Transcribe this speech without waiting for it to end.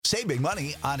Save big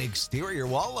money on exterior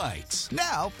wall lights.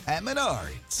 Now at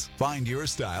Menards. Find your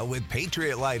style with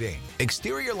Patriot Lighting.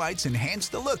 Exterior lights enhance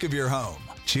the look of your home.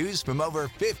 Choose from over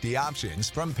 50 options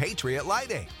from Patriot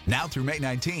Lighting. Now through May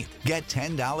 19th, get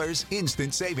 $10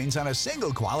 instant savings on a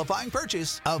single qualifying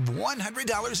purchase of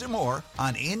 $100 or more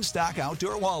on in-stock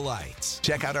outdoor wall lights.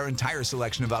 Check out our entire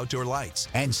selection of outdoor lights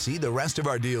and see the rest of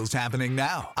our deals happening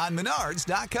now on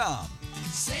Menards.com.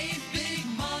 Save big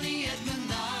money at Menards.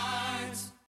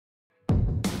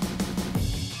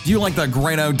 Do you like the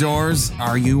great outdoors?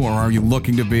 Are you or are you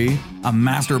looking to be a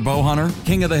master bow hunter?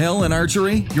 King of the hill in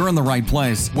archery? You're in the right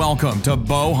place. Welcome to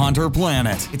Bow Hunter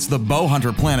Planet. It's the Bow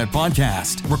Hunter Planet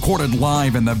podcast, recorded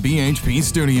live in the BHP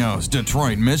Studios,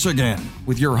 Detroit, Michigan,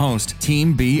 with your host,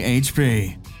 Team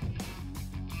BHP.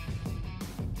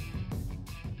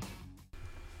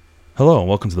 Hello and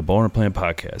welcome to the Bow Hunter Planet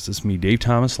podcast. It's me, Dave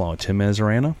Thomas, along with Tim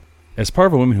Mazarana. As part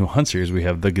of a Women Who Hunt series, we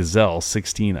have the Gazelle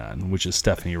 16 on, which is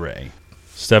Stephanie Ray.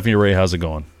 Stephanie Ray, how's it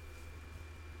going?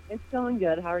 It's going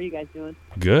good. How are you guys doing?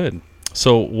 Good.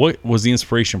 So what was the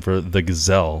inspiration for the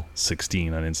Gazelle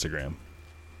 16 on Instagram?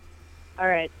 All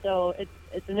right, so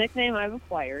it's a nickname I've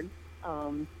acquired.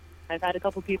 I've had a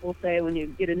couple people say when you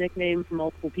get a nickname from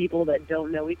multiple people that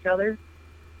don't know each other,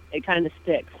 it kind of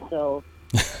sticks. So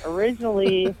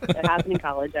originally, it happened in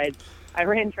college. I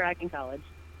ran track in college,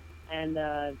 and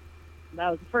that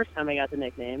was the first time I got the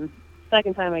nickname.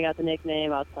 Second time I got the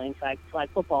nickname, I was playing flag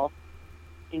football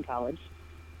in college.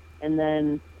 And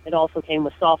then it also came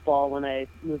with softball when I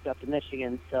moved up to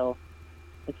Michigan. So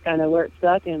it's kind of where it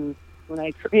stuck. And when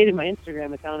I created my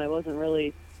Instagram account, I wasn't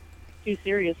really too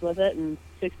serious with it. And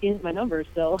 16 is my number,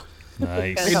 so.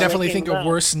 Nice. I can definitely think of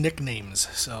worse nicknames,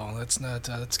 so that's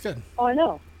good. Oh, I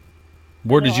know.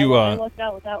 Where did you I lucked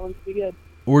out with that one pretty good.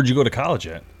 Where'd you go to college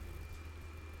at?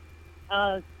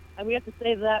 We have to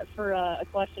save that for a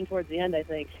question towards the end, I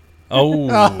think.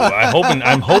 Oh,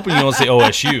 I'm hoping you don't say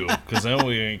OSU because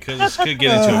this could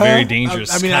get into a very dangerous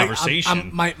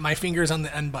conversation. My finger's on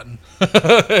the end button.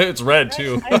 It's red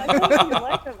too.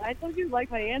 I told you like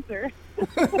my answer.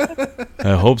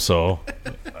 I hope so.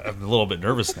 I'm a little bit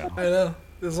nervous now. I know.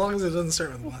 As long as it doesn't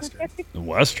start with Western. The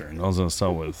Western. I was going to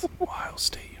start with Ohio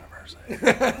State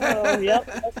University. Oh,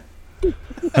 yep.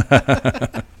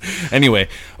 Anyway,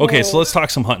 okay, so let's talk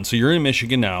some hunting. So you're in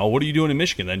Michigan now. What are you doing in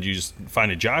Michigan then? Did you just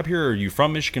find a job here, or are you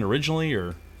from Michigan originally,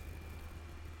 or?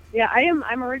 Yeah,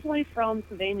 I'm originally from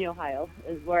Sylvania, Ohio,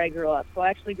 is where I grew up. So I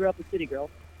actually grew up a city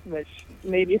girl, which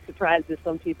may be a surprise to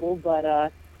some people, but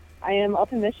I am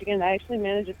up in Michigan. I actually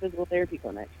manage a physical therapy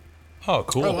clinic. Oh,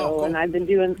 cool. So, and I've been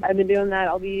doing that.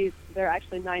 I'll be there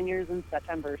actually 9 years in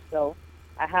September. So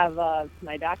I have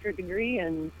my doctorate degree,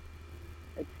 and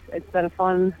it's been a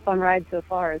fun ride so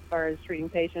far as treating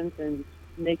patients and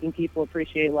making people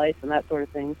appreciate life and that sort of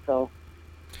thing. So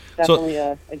definitely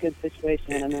a good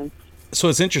situation I'm in. So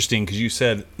it's interesting because you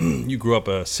said you grew up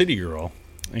a city girl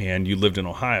and you lived in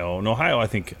Ohio. And Ohio, I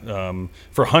think,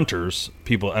 for hunters,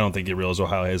 I don't think they realize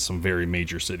Ohio has some very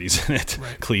major cities in it.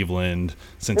 Right. Cleveland,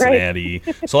 Cincinnati.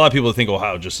 Right. So a lot of people think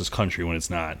Ohio just is country when it's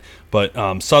not. But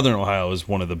southern Ohio is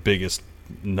one of the biggest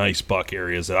nice buck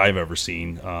areas that I've ever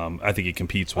seen. I think it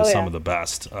competes with some of the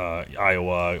best.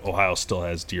 Iowa, Ohio still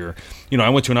has deer. You know, I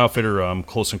went to an outfitter,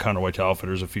 Close Encounter Whitetail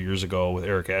Outfitters, a few years ago with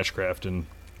Eric Ashcraft,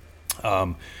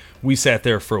 and we sat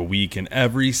there for a week, and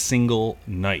every single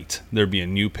night there'd be a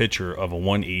new picture of a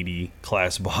 180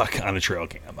 class buck on a trail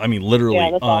cam. I mean,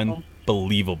 literally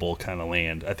unbelievable kind of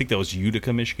land. I think that was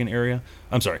Utica, Michigan area.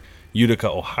 I'm sorry, Utica,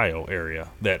 Ohio area,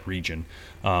 that region.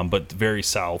 But very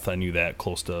south, I knew that,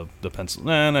 close to the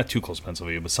Pennsylvania, not too close to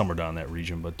Pennsylvania, but somewhere down that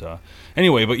region. But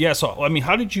anyway, so, I mean,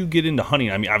 how did you get into hunting?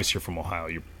 I mean, obviously you're from Ohio.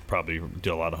 You probably did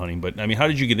a lot of hunting. But, I mean, how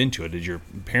did you get into it? Did your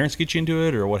parents get you into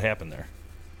it, or what happened there?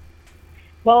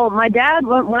 Well, my dad,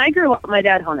 when I grew up, my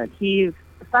dad hunted. He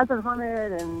pheasant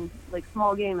hunted and, like,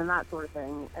 small game and that sort of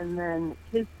thing. And then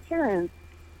his parents,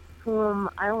 whom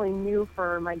I only knew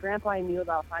my grandpa I knew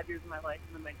about 5 years of my life,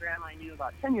 and then my grandma I knew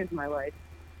about 10 years of my life,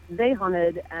 they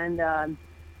hunted, and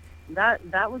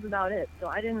that was about it. So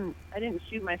I didn't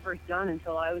shoot my first gun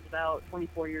until I was about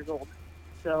 24 years old.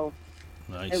 So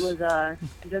nice. It was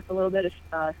just a little bit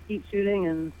of skeet shooting,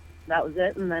 and that was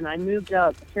it. And then I moved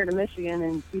up here to Michigan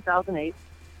in 2008,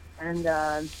 and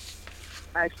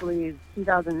actually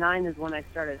 2009 is when I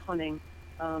started hunting.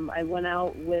 I went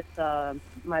out with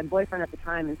my boyfriend at the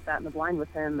time and sat in the blind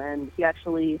with him, and he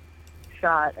actually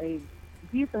shot a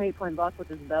decent 8-point buck with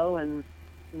his bow, and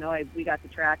we got to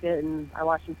track it, and I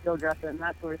watched him field dress it and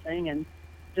that sort of thing. And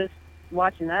just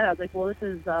watching that, I was like, well, this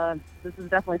is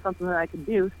definitely something that I could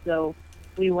do. So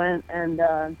we went and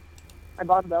I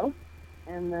bought a bow,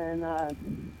 and then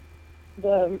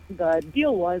the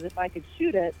deal was if I could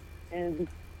shoot it and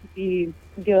be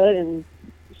good and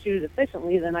shoot it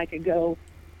efficiently, then I could go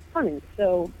hunting.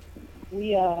 So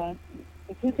it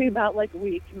took me about like a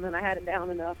week, and then I had it down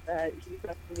enough that he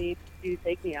trusted me to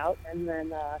take me out. And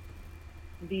then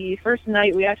the first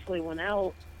night we actually went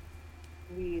out,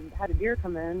 we had a deer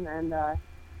come in, and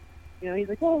he's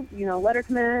like, well, let her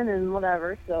come in and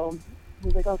whatever. So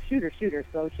he's like, oh, shoot her.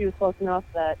 So she was close enough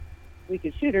that we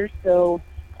could shoot her. So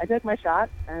I took my shot,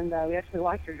 and we actually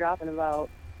watched her drop in about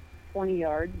 20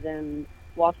 yards and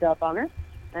walked up on her,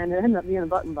 and it ended up being a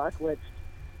button buck, which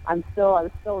I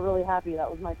was still really happy that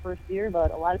was my first deer.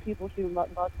 But a lot of people shoot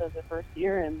button bucks as their first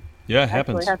deer, and Yeah, it actually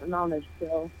happens. hasn't mounted,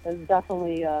 so it was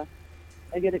definitely a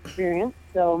good experience.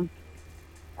 So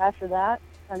after that,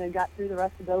 kind of got through the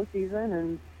rest of bow season,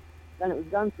 and then it was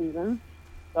gun season.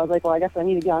 So I was like, well, I guess I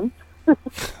need a gun.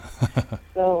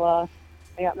 So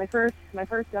I got my first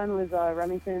gun was a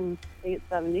Remington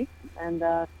 870, and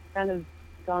kind of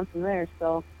gone from there.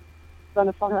 So it's been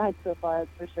a fun ride so far, that's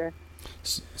for sure.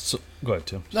 So go ahead,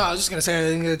 Tim. No, I was just gonna say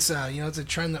I think it's it's a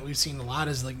trend that we've seen a lot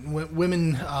is like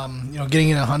women getting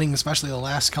into hunting, especially the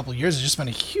last couple of years, has just been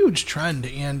a huge trend,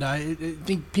 and I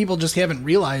think people just haven't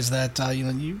realized that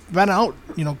you've been out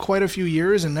quite a few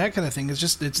years and that kind of thing.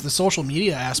 It's the social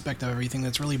media aspect of everything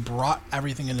that's really brought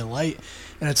everything into light,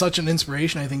 and it's such an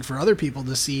inspiration I think for other people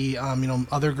to see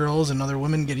other girls and other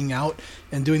women getting out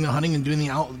and doing the hunting and doing the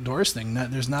outdoors thing.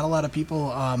 That there's not a lot of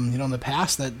people in the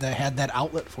past that had that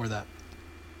outlet for that.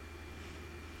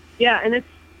 Yeah, and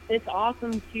it's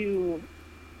awesome to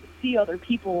see other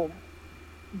people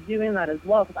doing that as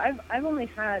well. Because I've only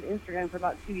had Instagram for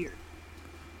about 2 years,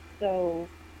 so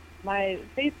my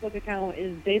Facebook account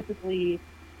is basically,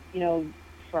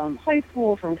 from high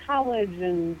school, from college,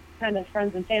 and kind of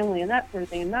friends and family and that sort of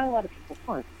thing. And not a lot of people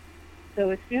hunt.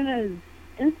 So as soon as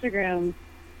Instagram,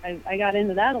 I got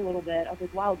into that a little bit. I was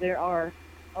like, wow, there are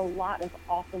a lot of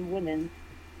awesome women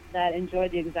that enjoy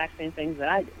the exact same things that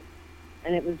I do.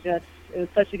 And it was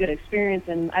such a good experience,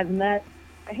 and I've met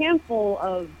a handful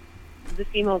of the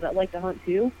females that like to hunt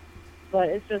too, but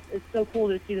it's so cool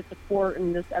to see the support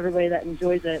and just everybody that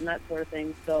enjoys it and that sort of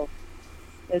thing. So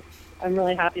I'm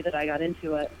really happy that I got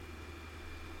into it.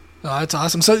 Oh, that's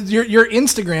awesome. So your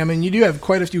Instagram, and you do have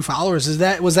quite a few followers.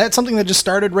 Was that something that just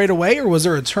started right away, or was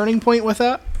there a turning point with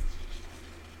that?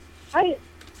 I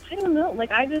don't know.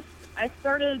 Like I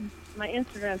started my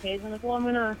Instagram page, and I'm like, well, I'm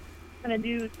gonna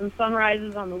do some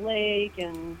sunrises on the lake,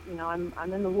 and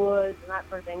I'm in the woods and that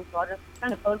sort of thing. So I'll just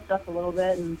kind of post stuff a little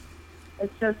bit, and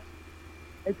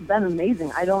it's been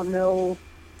amazing. I don't know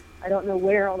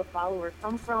where all the followers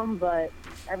come from, but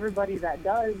everybody that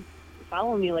does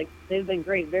follow me, like, they've been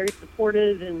great, very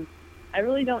supportive, and I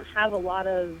really don't have a lot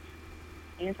of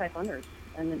anti-funders,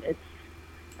 and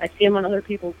I see them on other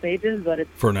people's pages, but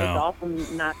it's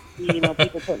awesome not to see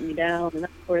people putting me down and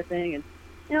that sort of thing. And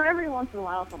every once in a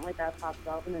while something like that pops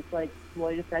up, and it's like,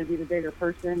 well, you just got to be the bigger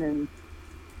person and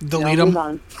delete them. Move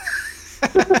on.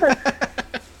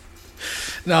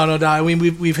 No, I mean,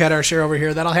 we've had our share over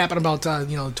here. That'll happen about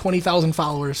 20,000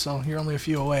 followers, so you're only a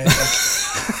few away.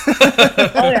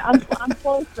 Oh yeah, I'm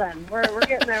close then. We're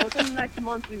getting there. Within the next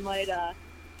month, we might get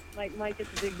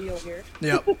the big deal here.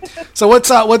 Yep. So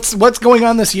what's going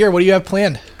on this year? What do you have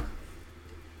planned?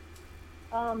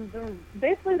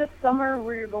 Basically this summer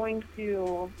we're going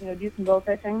to do some bow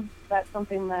fishing. That's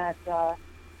something that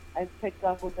I've picked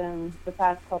up within the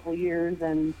past couple years,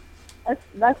 and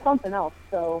that's something else.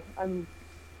 So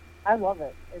I love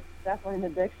it. It's definitely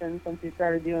an addiction since we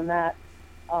started doing that.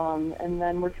 And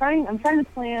then I'm trying to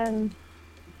plan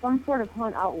some sort of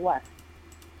hunt out west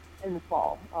in the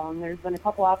fall. There's been a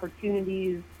couple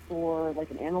opportunities for like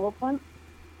an antelope hunt,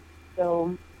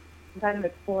 so I'm kind of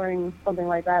exploring something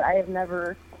like that. I have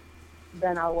never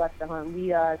been out west to hunt.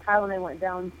 Kyle and I went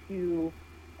down to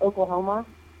Oklahoma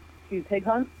to pig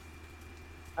hunt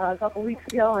a couple weeks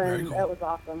ago, and That was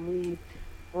awesome. We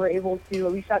were able to.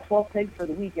 We shot 12 pigs for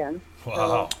the weekend.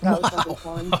 Wow. So that was something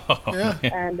fun. Yeah.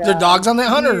 And Were there dogs on that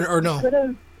hunt or no?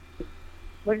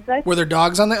 What'd you say? Were there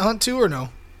dogs on that hunt too or no?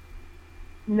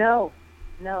 No.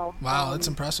 Wow, that's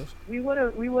impressive. We would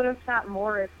have shot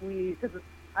more because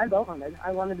I bow hunted.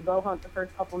 I wanted to bow hunt the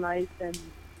first couple nights, and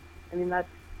I mean that's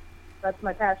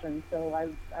my passion. So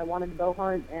I wanted to bow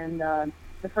hunt, and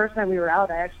the first time we were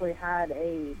out, I actually had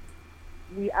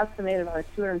we estimated about a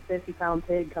 250-pound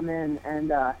pig come in,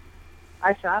 and I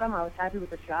shot him. I was happy with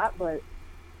the shot, but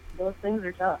those things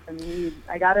are tough. I mean,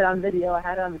 I got it on video. I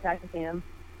had it on the Tacticam.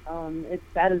 It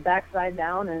sat his backside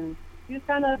down, and he just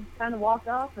kind of walked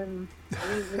off, and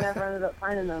we never ended up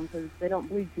finding them because they don't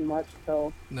bleed too much.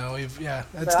 So no, that's so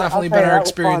definitely I'll been our that was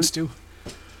experience fun. too.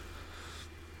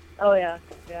 Oh yeah,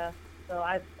 yeah. So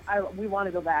we want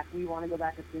to go back. We want to go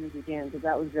back as soon as we can because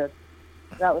that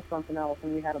was something else,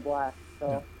 and we had a blast.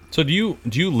 So. So do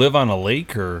you live on a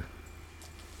lake or?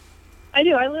 I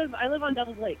do. I live on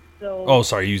Devil's Lake. So. Oh,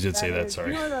 sorry. You did say that.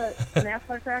 Sorry. Do you know where the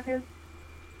NASCAR track is?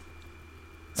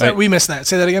 So we missed that.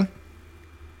 Say that again.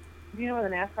 Do you know where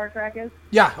the NASCAR track is?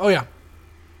 Yeah. Oh yeah.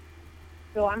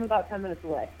 So I'm about 10 minutes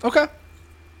away. Okay.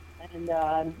 And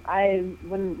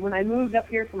when I moved up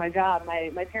here for my job,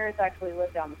 my parents actually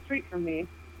lived down the street from me,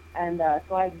 and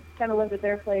so I kind of lived at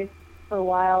their place for a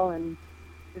while and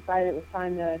decided it was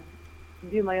time to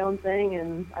do my own thing.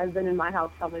 And I've been in my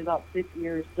house probably about 6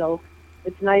 years, so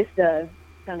it's nice to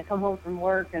kind of come home from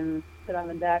work and sit on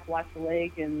the deck, watch the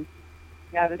lake, and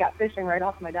yeah, I've got fishing right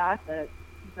off my dock that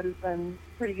has been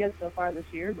pretty good so far this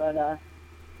year. But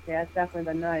yeah, it's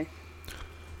definitely been nice.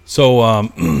 So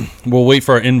we'll wait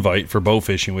for our invite for bow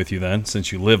fishing with you then,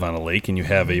 since you live on a lake and you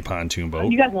have a pontoon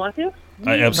boat. You guys want to?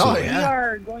 Absolutely. Oh, yeah.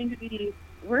 We're going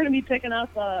to be picking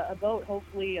up a boat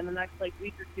hopefully in the next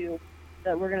week or two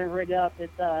that we're going to rig up.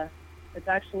 It's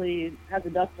actually has a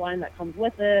duck line that comes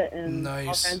with it and all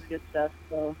Nice. kinds of good stuff.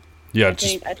 So Yeah, I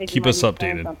just think keep we us might need to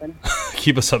plan updated. something.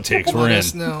 Keep us updated 'cause we're Let in.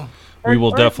 us know. We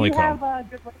will Or definitely if you come. have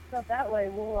good stuff that way,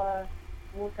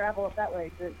 we'll travel up that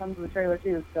way 'cause it comes with the trailer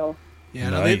too. So. Yeah,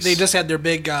 no, Nice. they just had their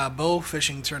big bow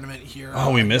fishing tournament here.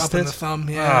 Oh, we missed up in it? the Thumb.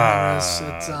 Yeah, it's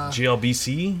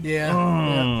GLBC? yeah,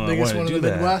 Oh, I biggest wanna one in do the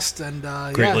that. Midwest, and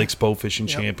Great yeah. Lakes Bow Fishing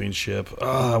Yep. Championship.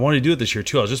 I wanted to do it this year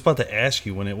too. I was just about to ask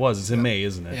you when it was. It's in May,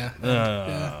 isn't it?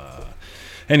 Yeah.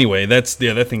 Anyway, that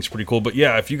thing's pretty cool. But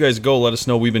yeah, if you guys go, let us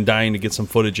know. We've been dying to get some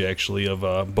footage actually of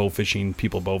bow fishing,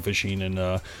 people bow fishing,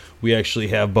 and we actually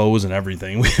have bows and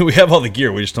everything. We have all the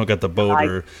gear. We just don't got the boat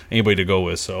or anybody to go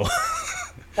with. So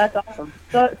That's awesome.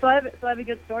 So I have a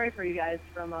good story for you guys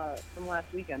from last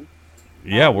weekend.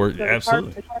 yeah, we're So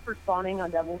absolutely. The carp are spawning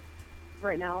on Devils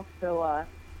right now. So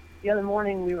the other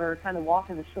morning we were kind of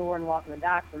walking the shore and walking the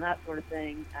docks and that sort of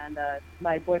thing. And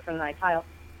my boyfriend and I, Kyle,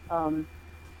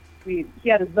 he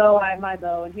had his bow, I had my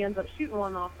bow, and he ends up shooting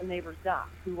one off the neighbor's dock,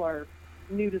 who are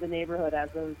new to the neighborhood as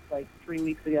of 3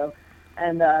 weeks ago.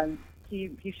 And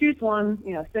he shoots one,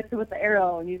 sticks it with the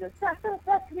arrow, and he says, "Stop,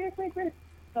 come here, come here."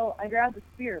 So I grab the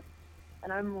spear,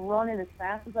 and I'm running as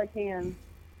fast as I can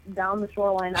down the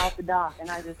shoreline out the dock, and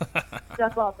I just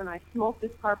step up and I smoke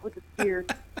this carp with the spear,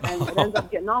 and it ends up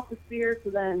getting off the spear. So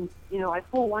then, I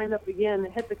full wind up again,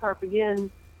 hit the carp again,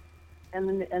 and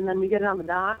then we get it on the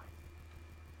dock.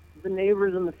 The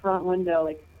neighbors in the front window,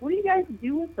 like, "What do you guys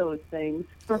do with those things?"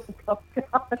 Oh,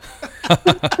 God.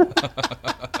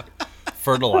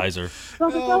 Fertilizer.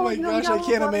 Oh my gosh, I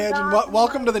can't imagine.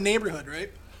 Welcome to the neighborhood,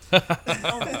 right? Oh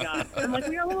my God. I'm like,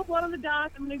 "We got a little blood on the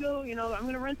dock. I'm gonna go, I'm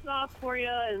gonna rinse it off for you,"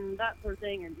 and that sort of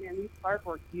thing. And man, these carp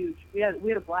were huge. We had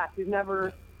a blast.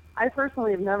 I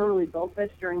personally have never really bow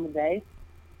fished during the day,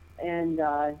 and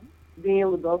being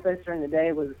able to bow fish during the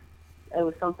day was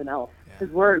something else.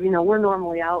 Because we're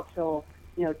normally out till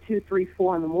 2, 3,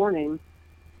 4 in the morning,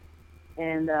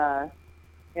 and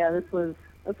this was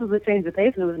a change of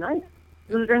pace, and it was nice.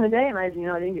 It was during the day, and I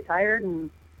didn't get tired and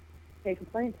can't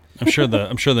complain. I'm sure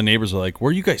the neighbors are like, "Where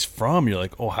are you guys from?" You're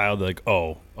like, "Ohio." They're like,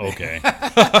 "Oh, okay."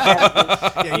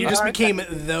 Yeah, you just became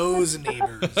those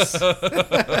neighbors.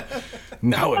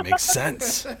 Now it makes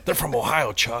sense. They're from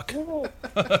Ohio, Chuck.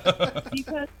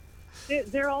 Because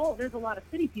there's a lot of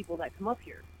city people that come up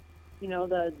here.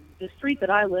 The street that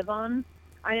I live on,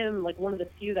 I am one of the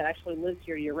few that actually lives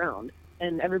here year round,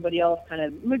 and everybody else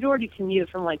majority commute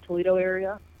from Toledo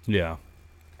area. Yeah.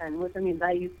 And which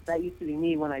that used to be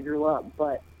me when I grew up,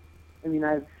 but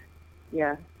so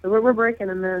we're breaking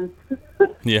them in.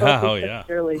 Yeah, oh yeah.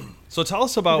 Surely. So tell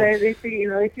us about. They see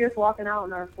us walking out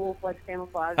in our full-fledged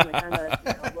camouflage, and they kind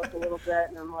of look a little bit,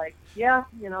 and I'm like, yeah,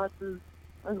 this is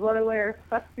what I wear.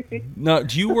 Now,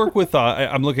 do you work with?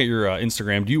 I'm looking at your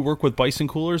Instagram. Do you work with bison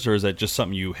coolers, or is that just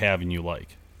something you have and you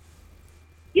like?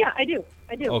 Yeah, I do.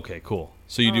 Okay, cool.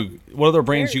 So you do. What other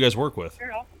brands do you guys work with?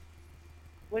 They're awesome.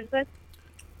 What is that?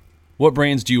 What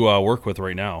brands do you work with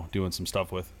right now? Doing some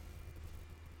stuff with?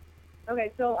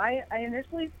 Okay, so I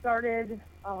initially started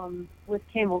with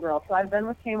Camel Girl. So I've been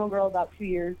with Camel Girl about 2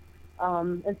 years.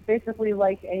 It's basically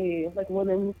like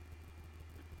women's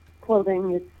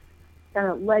clothing. It's kind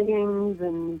of leggings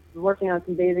and working on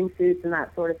some bathing suits and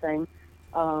that sort of thing.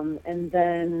 And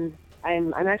then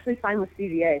I'm actually signed with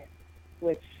CGA,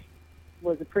 which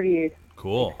was a pretty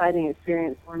Cool. exciting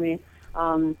experience for me.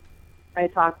 I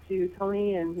talked to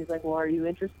Tony, and he's like, "Well, are you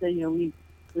interested? We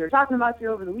were talking about you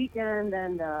over the weekend,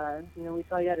 and we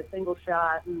saw you had a single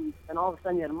shot, and all of a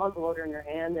sudden you had a muzzleloader in your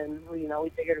hand, and we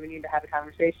figured we need to have a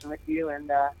conversation with you." And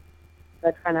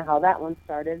that's kind of how that one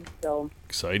started. So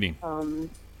Exciting.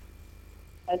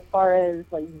 as far as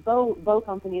like bow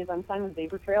companies, I'm signed with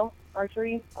Vapor Trail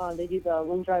Archery. They do the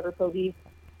Wind Driver Kobe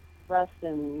rest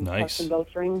and Nice. custom bow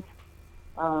strings.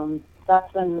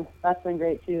 That's been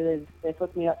great too. They've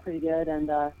hooked me up pretty good,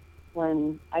 and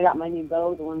when I got my new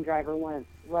bow, the Wind Driver went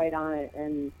right on it,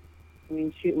 and I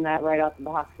mean shooting that right out the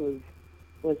box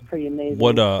was pretty amazing.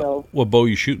 What So, what bow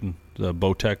you shooting? The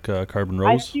Bowtech Carbon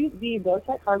I Rose? shoot the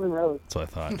Bowtech Carbon Rose. That's what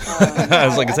I thought. I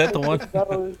was like, is that the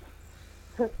one?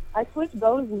 I switched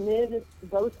bows mid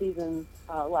bow season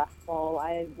last fall.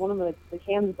 One of the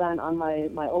cams bent on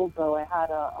my old bow. I had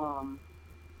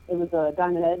it was a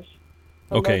Diamond Edge.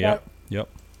 from Okay, Bowtech, yep.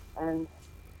 And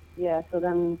yeah, so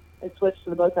then it switched to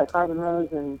the Bowtech Carbon Rose,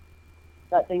 and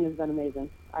that thing has been amazing.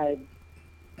 I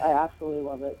absolutely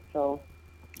love it. So.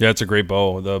 Yeah, it's a great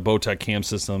bow. The Bowtech cam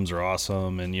systems are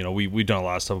awesome, and we've done a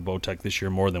lot of stuff with Bowtech this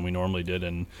year, more than we normally did,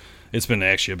 and it's been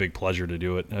actually a big pleasure to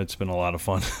do it. It's been a lot of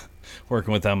fun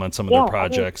working with them on some of their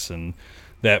projects, and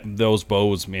those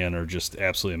bows, man, are just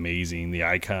absolutely amazing. The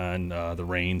Icon, the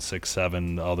Rain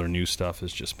 6.7, all their new stuff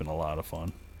has just been a lot of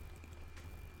fun.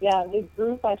 Yeah, the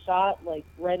group I shot like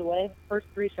right away. First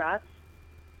 3 shots,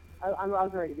 I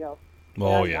was ready to go.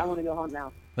 Oh, I want to go home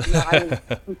now. I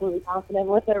was completely confident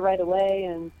with it right away,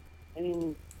 and I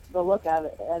mean the look at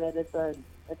it, it's a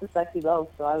sexy bow.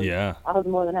 So I was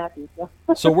more than happy. So.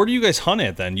 So where do you guys hunt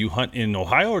at then? You hunt in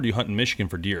Ohio or do you hunt in Michigan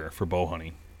for deer for bow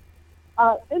hunting?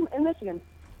 In Michigan,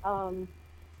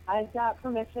 I got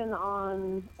permission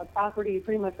on a property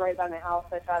pretty much right by my house.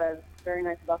 I shot a very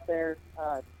nice buck there,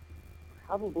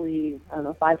 probably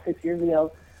 5-6 years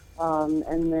ago.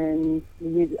 And then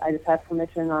I just have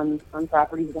permission on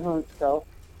properties to hunt. So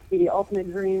the ultimate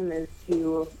dream is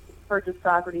to purchase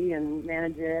property and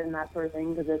manage it and that sort of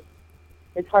thing, because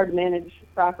it's hard to manage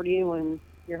property when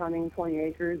you're hunting 20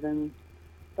 acres and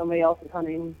somebody else is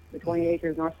hunting the 20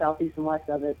 acres north, south, east, and west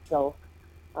of it. So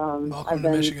Welcome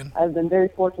to Michigan. I've been very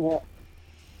fortunate.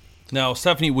 Now,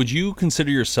 Stephanie, would you consider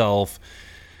yourself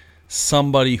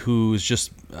somebody who's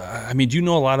just? Do you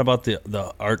know a lot about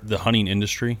the hunting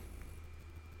industry?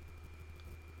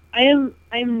 I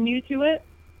am new to it.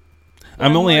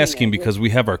 I'm only learning asking it. because we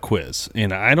have our quiz,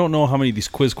 and I don't know how many of these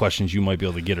quiz questions you might be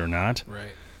able to get or not.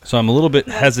 Right. So I'm a little bit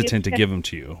hesitant to give them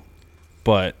to you.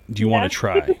 But do you want to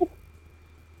try?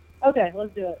 Okay,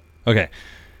 let's do it. Okay.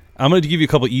 I'm going to give you a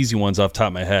couple easy ones off the top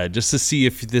of my head just to see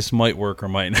if this might work or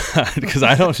might not, because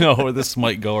I don't know where this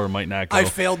might go or might not go. I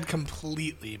failed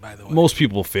completely, by the way. Most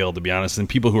people fail, to be honest, and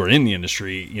people who are in the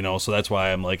industry, so that's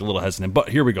why I'm like a little hesitant. But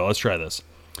here we go. Let's try this.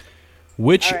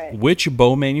 Which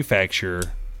bow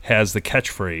manufacturer has the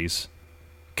catchphrase,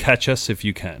 "Catch us if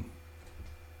you can"?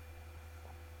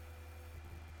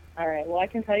 All right. Well, I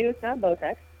can tell you it's not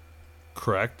Bowtech.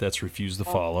 Correct. That's refuse to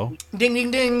follow. Ding,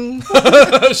 ding, ding.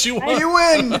 She won. You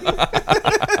win.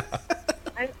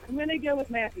 I'm going to go with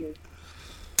Matthews.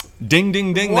 Ding,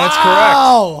 ding, ding.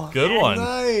 Wow. That's correct. Good one.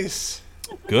 Nice.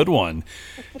 Good one.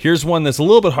 Here's one that's a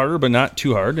little bit harder, but not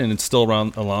too hard, and it's still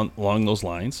along those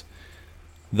lines.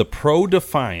 The Pro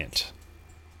Defiant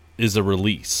is a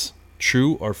release.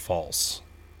 True or false?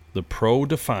 The Pro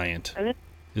Defiant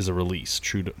is a release.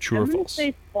 True or I'm going false? to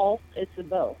say false. It's a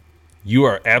bow. You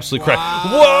are absolutely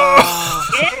Wow.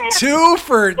 correct. Whoa! 2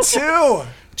 for 2.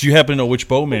 Do you happen to know which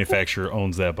bow manufacturer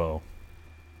owns that bow?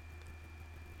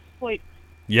 Wait.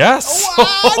 Yes.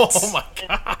 What? Oh my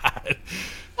God.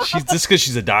 She's just because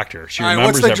she's a doctor. She All right,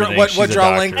 remembers what's the everything. what She's a draw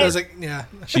doctor. length does it? Yeah.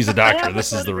 She's a I doctor. have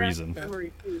This a is the photographic reason.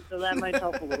 memory too, so that might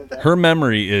help a little bit. Her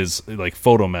memory is like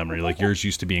photo memory, like yours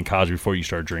used to be in college before you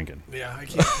started drinking. Yeah, I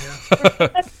can't.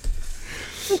 Yeah.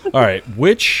 All right,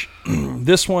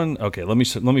 this one? Okay, let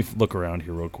me look around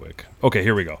here real quick. Okay,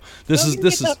 here we go. This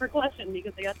is a tougher question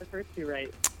because I got the first 2 right.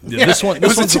 this one. It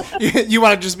was This one's you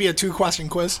want to just be a 2-question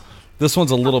quiz? this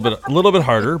one's a little bit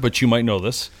harder, but you might know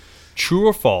this. True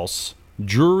or false?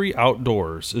 Drury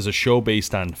Outdoors is a show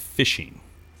based on fishing.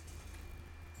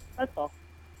 That's all.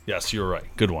 Yes, you're right.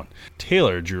 Good one.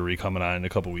 Taylor Drury coming on in a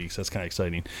couple weeks. That's kind of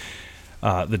exciting.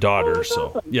 The daughter, that's so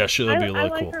awesome. yeah, she'll be a I little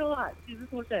like cool. her a lot. She's a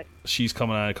cool chick. She's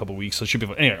coming on in a couple weeks, so she'll be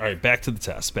fun. Anyway, all right, back to the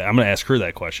test. I'm going to ask her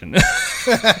that question.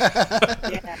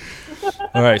 Yeah.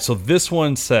 All right, so this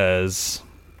one says,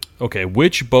 okay,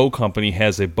 which bow company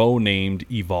has a bow named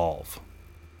Evolve?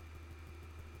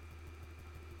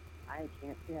 I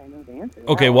can't say I know the answer.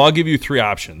 Okay, well, I'll give you 3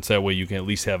 options. That way you can at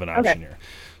least have an option Okay. here.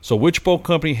 So which bow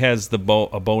company has a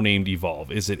bow named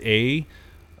Evolve? Is it A,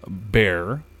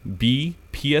 Bear, B,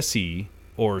 PSE,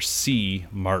 or C,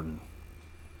 Martin?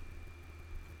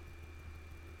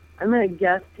 I'm going to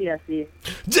guess PSE.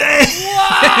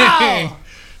 Dang! Wow.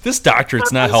 This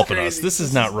doctorate's not That's helping crazy. us. This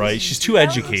is not right. She's too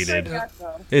educated.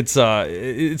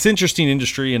 It's interesting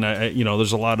industry, and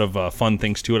there's a lot of fun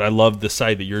things to it. I love the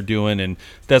side that you're doing, and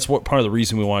that's what part of the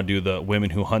reason we want to do the Women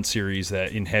Who Hunt series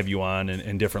and have you on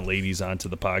and different ladies onto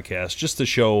the podcast, just to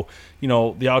show,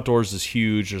 the outdoors is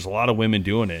huge. There's a lot of women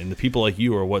doing it, and the people like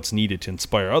you are what's needed to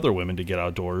inspire other women to get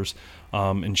outdoors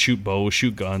and shoot bows,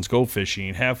 shoot guns, go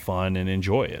fishing, have fun, and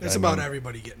enjoy it. It's about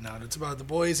everybody getting out. It's about the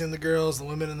boys and the girls, the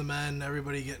women and the men,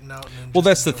 everybody getting out. And well,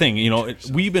 that's the thing.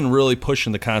 We've been really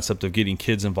pushing the concept of getting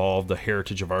kids involved, the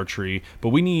heritage of archery, but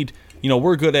we need,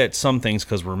 we're good at some things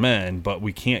because we're men, but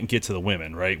we can't get to the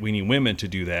women, right? We need women to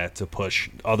do that, to push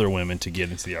other women to get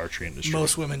into the archery industry.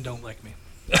 Most women don't like me.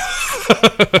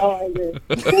 Oh, I do.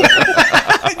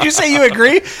 Did you say you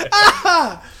agree?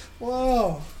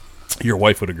 Whoa. Your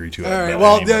wife would agree too. All right.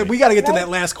 Well, we got to get to that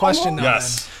last question now.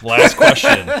 Yes. Last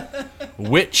question.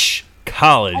 Which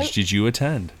college did you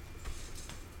attend?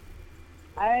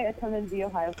 I attended the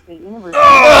Ohio State University.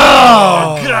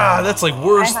 Oh God, that's like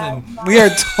worse than. We are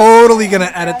totally going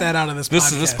to edit that out of this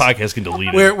podcast. This podcast can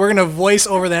delete it. We're going to voice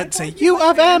over that and say, U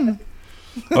of M.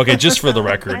 Okay, just for the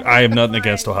record, I have nothing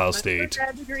against Ohio State. My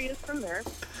undergrad degree is from there,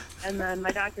 and then my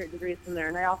doctorate degree is from there,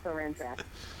 and I also ran track.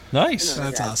 Nice.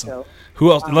 That's awesome. So,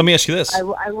 Who else? Let me ask you this. I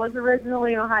was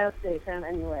originally an Ohio State fan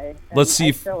anyway. and Let's see I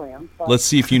if still am, but let's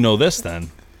see if you know this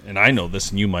then, and I know this,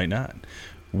 and you might not.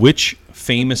 Which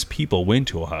famous people went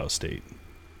to Ohio State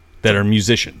that are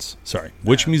musicians? Sorry,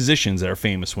 which musicians that are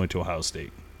famous went to Ohio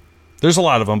State? There's a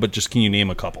lot of them, but just can you name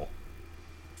a couple?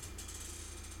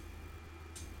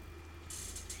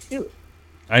 shoot,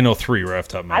 I know 3 right off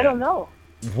the top of my head. I don't know.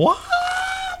 What?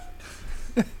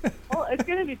 Well, it's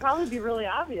going to probably be really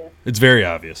obvious. It's very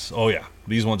obvious. Oh yeah,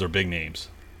 these ones are big names.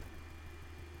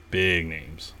 Big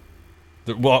names.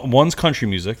 One's country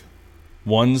music,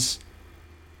 one's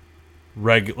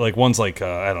one's like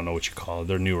I don't know what you call it.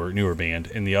 They're newer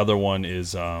band, and the other one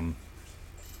is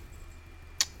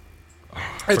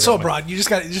It's so broad. You just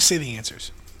say the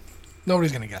answers.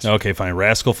 Nobody's going to guess. Okay, fine.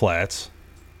 Rascal Flatts.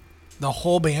 The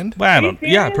whole band? Well, I you don't.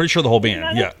 serious? Yeah, pretty sure the whole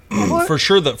band. Yeah, for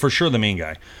sure the main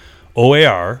guy.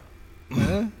 OAR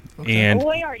and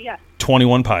OAR, yes.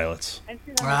 21 Pilots. I've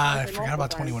seen that I multiple forgot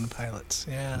about times. 21 Pilots.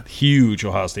 Yeah. Huge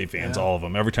Ohio State fans, Yeah. all of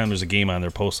them. Every time there's a game on,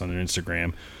 they're posting on their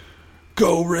Instagram.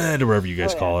 Go Red, or whatever you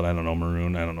guys call it. I don't know,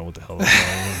 Maroon. I don't know what the hell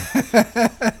it's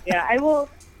called. Yeah, I will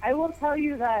tell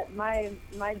you that my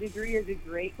degree is a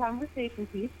great conversation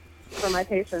piece for my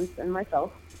patients and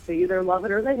myself. They either love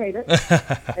it or they hate it.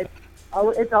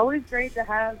 It's always great to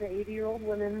have the 80-year-old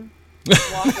women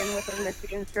walk in with a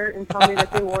Michigan shirt and tell me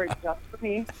that they wore it just for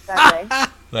me that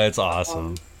day. That's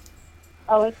awesome.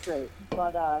 Oh, it's great.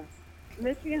 But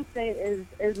Michigan State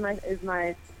is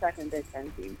my second Big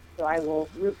Ten team, so I will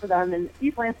root for them. And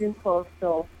East Lansing's close,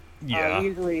 so Yeah. we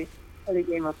usually put a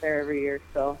game up there every year.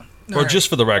 So Or just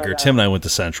for the record, But, Tim and I went to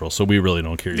Central, so we really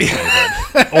don't care either way.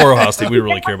 But, or Ohio State. We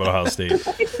really care about Ohio State.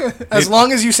 As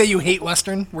long as you say you hate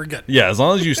Western, we're good. Yeah, as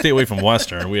long as you stay away from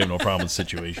Western, we have no problem with the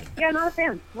situation. yeah, not a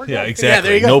fan. We're Yeah, good. exactly.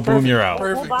 there you go. No Perfect. boom, you're out.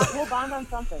 We'll bond on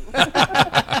something.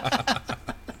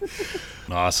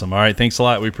 Awesome. All right, thanks a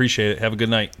lot. We appreciate it. Have a good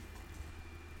night.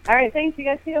 All right, thanks. You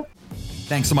guys too.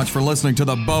 Thanks so much for listening to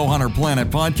the Bowhunter Planet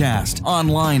podcast,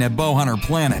 online at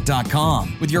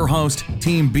bowhunterplanet.com with your host,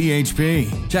 Team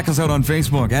BHP. Check us out on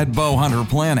Facebook at Bowhunter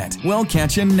Planet. We'll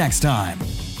catch you next time.